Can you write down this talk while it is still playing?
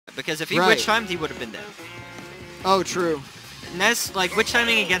because if he witch timed, he would have been dead. Oh, true. Ness, like witch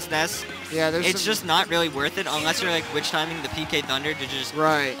timing against Ness, yeah, it's just not really worth it unless you're like witch timing the PK Thunder to just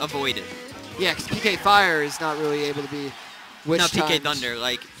avoid it. Yeah, because PK Fire is not really able to be witch timed. No, PK Thunder,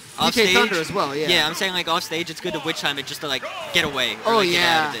 like PK off stage. Thunder as well, yeah. Yeah, I'm saying like off stage, it's good to witch time it just to like get away. Or, Oh like, yeah, get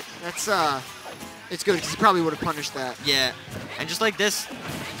out of it. that's it's good because he probably would have punished that. Yeah, and just like this,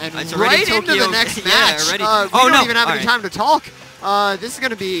 and it's right Tokyo. into the next match. Already. We don't even have any time to talk. This is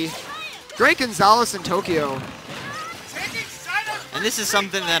gonna be Great Gonzales and Tokyo. And this is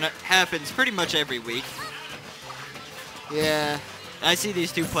something that happens pretty much every week. Yeah. I see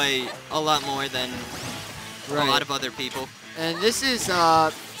these two play a lot more than a lot of other people. And this is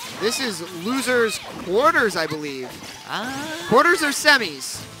losers quarters, I believe. Quarters or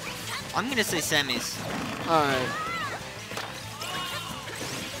semis? I'm gonna say semis. All right.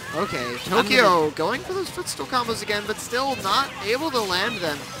 Okay, Tokyo going for those footstool combos again, but still not able to land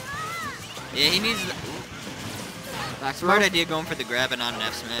them. Yeah, he needs. Smart idea going for the grab and not an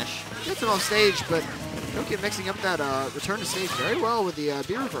F smash. Gets him off stage, but Tokyo mixing up that return to stage very well with the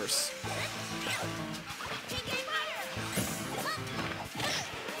B reverse.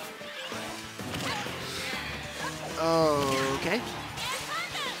 Okay.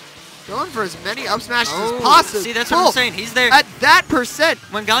 Going for as many up smashes as possible. See, that's what I'm saying. He's there. At that percent.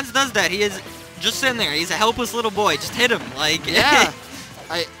 When Gonz does that, he is just sitting there. He's a helpless little boy. Just hit him. Like, yeah.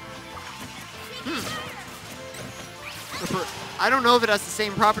 I don't know if it has the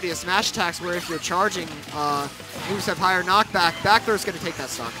same property as smash attacks, where if you're charging, moves have higher knockback. Back throw is going to take that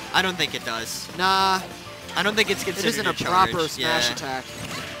stock. I don't think it does. Nah. I don't think it's considered It isn't a charge. proper smash attack,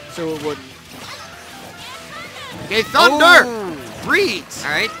 so it wouldn't. Okay, Thunder! Reads.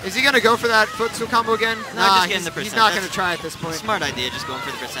 All right. Is he going to go for that footstool combo again? No, just getting the percent. He's not going to try at this point. Smart idea, just going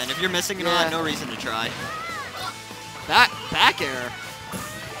for the percent. If you're missing it a lot, no reason to try. Back air.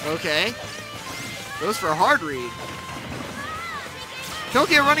 Okay. Goes for a hard read.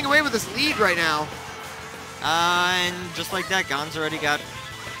 Tokyo running away with his lead right now. And just like that, Gonz already got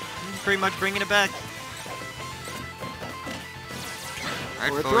pretty much bringing it back. All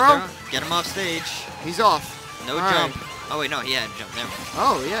right, forward throw. Get him off stage. He's off. No jump. Oh, wait, no, he had a jump. Never.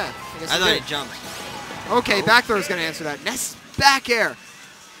 Oh, yeah. I thought he jumped. Okay, back throw is going to answer that. Ness back air.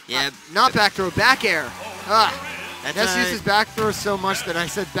 Yeah. Not back throw, back air. Ness uses back throw so much that I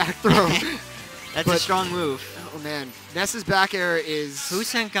said back throw. That's a strong move. Oh, man. Ness's back air is who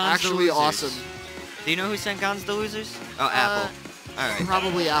sent Gonz actually awesome. Do you know who sent Gonz the losers? Oh, Apple. All right.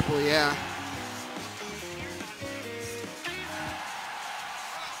 Probably Apple, yeah.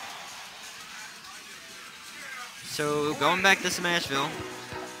 So going back to Smashville,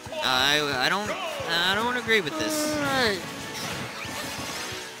 I don't agree with this. All right.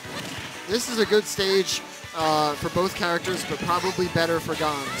 This is a good stage for both characters, but probably better for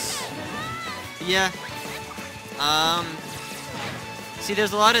Gonz. Yeah. See,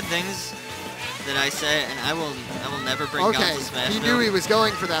 there's a lot of things that I say, and I will never bring Gonz to Smashville. He knew he was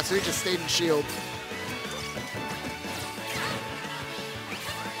going for that, so he just stayed in shield.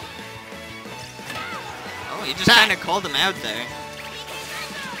 He just kind of called him out there.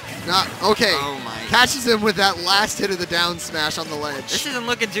 Okay. Oh my. Catches him with that last hit of the down smash on the ledge. This isn't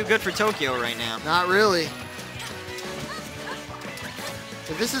looking too good for Tokyo right now. Not really.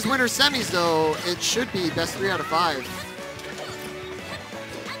 If this is winner semis, though, it should be best 3 out of 5.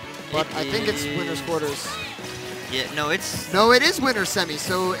 But I think it's winner's quarters. Yeah, no, it's... No, it is winner semis,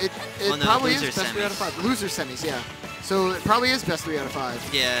 so it probably is best semis. 3 out of 5. Loser semis, yeah. So it probably is best 3 out of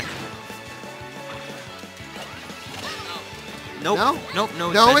 5. Yeah. Nope. No? Nope,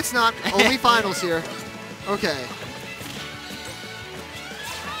 no. No, it's not. Only finals here. Okay.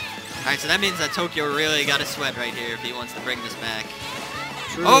 Alright, so that means that Tokyo really got to sweat right here if he wants to bring this back.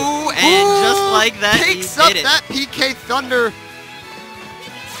 True. Oh, and just like that, Takes he up did it. that PK Thunder.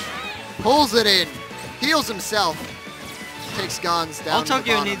 Pulls it in. Heals himself. Takes Gonz down. All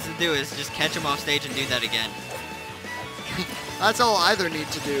Tokyo to the needs to do is just catch him off stage and do that again. That's all either need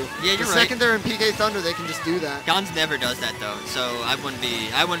to do. Yeah, you're the right. second they're in PK Thunder, they can just do that. Gonz never does that though, so I wouldn't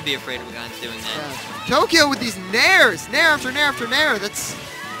be afraid of Gonz doing that. Yeah. Tokyo with these nairs, nair after nair after nair.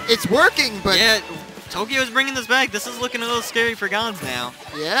 It's working, but yeah, Tokyo is bringing this back. This is looking a little scary for Gonz now.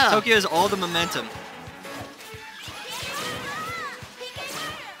 Yeah. Tokyo has all the momentum.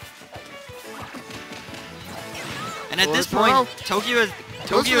 And at this point, Tokyo is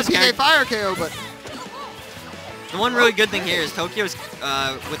PK Fire KO, but the one really good thing here is Tokyo's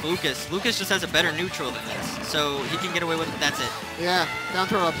with Lucas. Lucas just has a better neutral than this, so he can get away with it. That's it. Yeah, down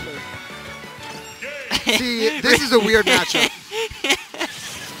throw up there. See, this is a weird matchup.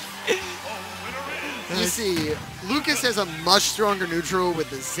 me see. Lucas has a much stronger neutral with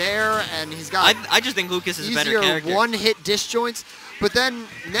the Zaire, and he's got I just think Lucas is a better easier character. one-hit disjoints. But then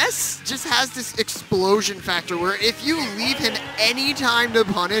Ness just has this explosion factor where if you leave him any time to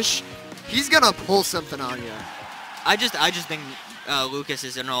punish, he's gonna pull something on you. I just think Lucas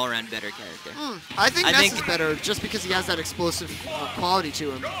is an all-around better character. I think Ness is better just because he has that explosive quality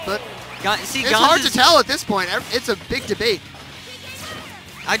to him. But See, it's hard to tell at this point. It's a big debate.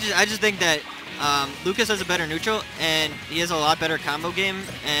 I just think that Lucas has a better neutral, and he has a lot better combo game,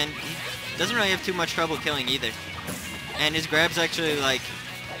 and he doesn't really have too much trouble killing either. And his grab's actually like,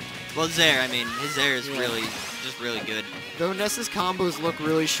 well, Zaire. I mean, his Zaire is really good. Though Ness's combos look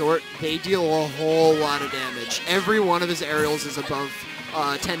really short, they deal a whole lot of damage. Every one of his aerials is above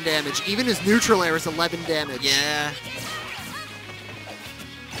 10 damage. Even his neutral air is 11 damage. Yeah.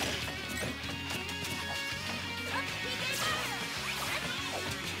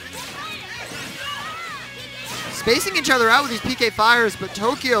 Spacing each other out with these PK fires, but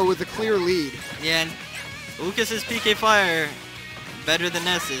Tokyo with a clear lead. Yeah, and Lucas's PK fire better than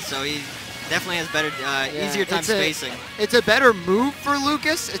Ness's, so he definitely has better, easier time spacing. It's a better move for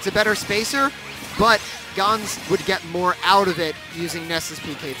Lucas. It's a better spacer, but Gons would get more out of it using Ness's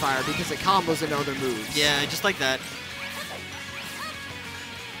PK fire because it combos into other moves. Yeah, just like that.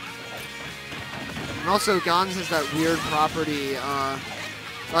 And also, Gons has that weird property.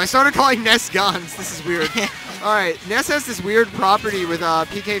 I started calling Ness Gons. This is weird. All right, Ness has this weird property with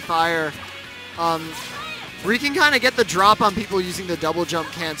PK fire. Where you can kind of get the drop on people using the double jump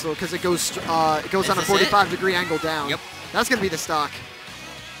cancel because it goes on a 45-degree angle down. Yep. That's going to be the stock.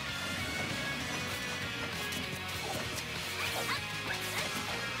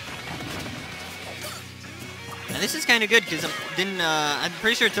 And this is kind of good because I'm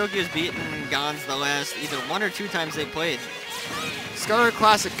pretty sure Tokyo's beaten Gons the last either 1 or 2 times they played. Scholar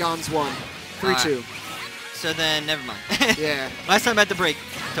Classic Gons won. 3-2. So then, never mind. Yeah. Last time at the break,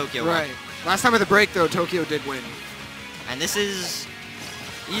 Tokyo won. Right. Last time at the break, though, Tokyo did win. And this is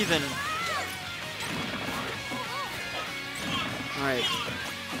even. All right.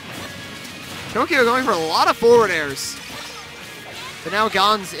 Tokyo going for a lot of forward airs. But now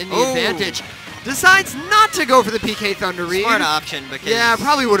Gons in the advantage. Decides not to go for the PK Thunder read. Smart option because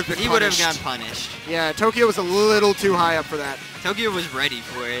probably would have been he would have gotten punished. Yeah, Tokyo was a little too high up for that. Tokyo was ready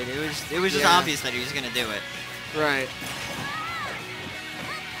for it. It was just obvious that he was going to do it. Right.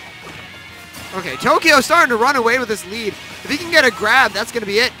 Okay, Tokyo starting to run away with this lead. If he can get a grab, that's going to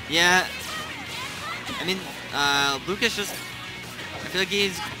be it. Yeah. I mean, Lucas just, I feel like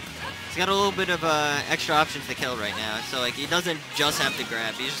he's got a little bit of extra options to kill right now. So, like, he doesn't just have to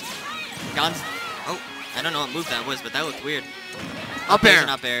grab. He's just, Gons, oh, I don't know what move that was, but that looked weird. Up air.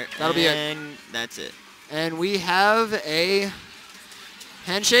 Up air. That'll be it. And that's it. And we have a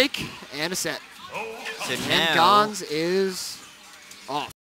handshake and a set. So and now Gons is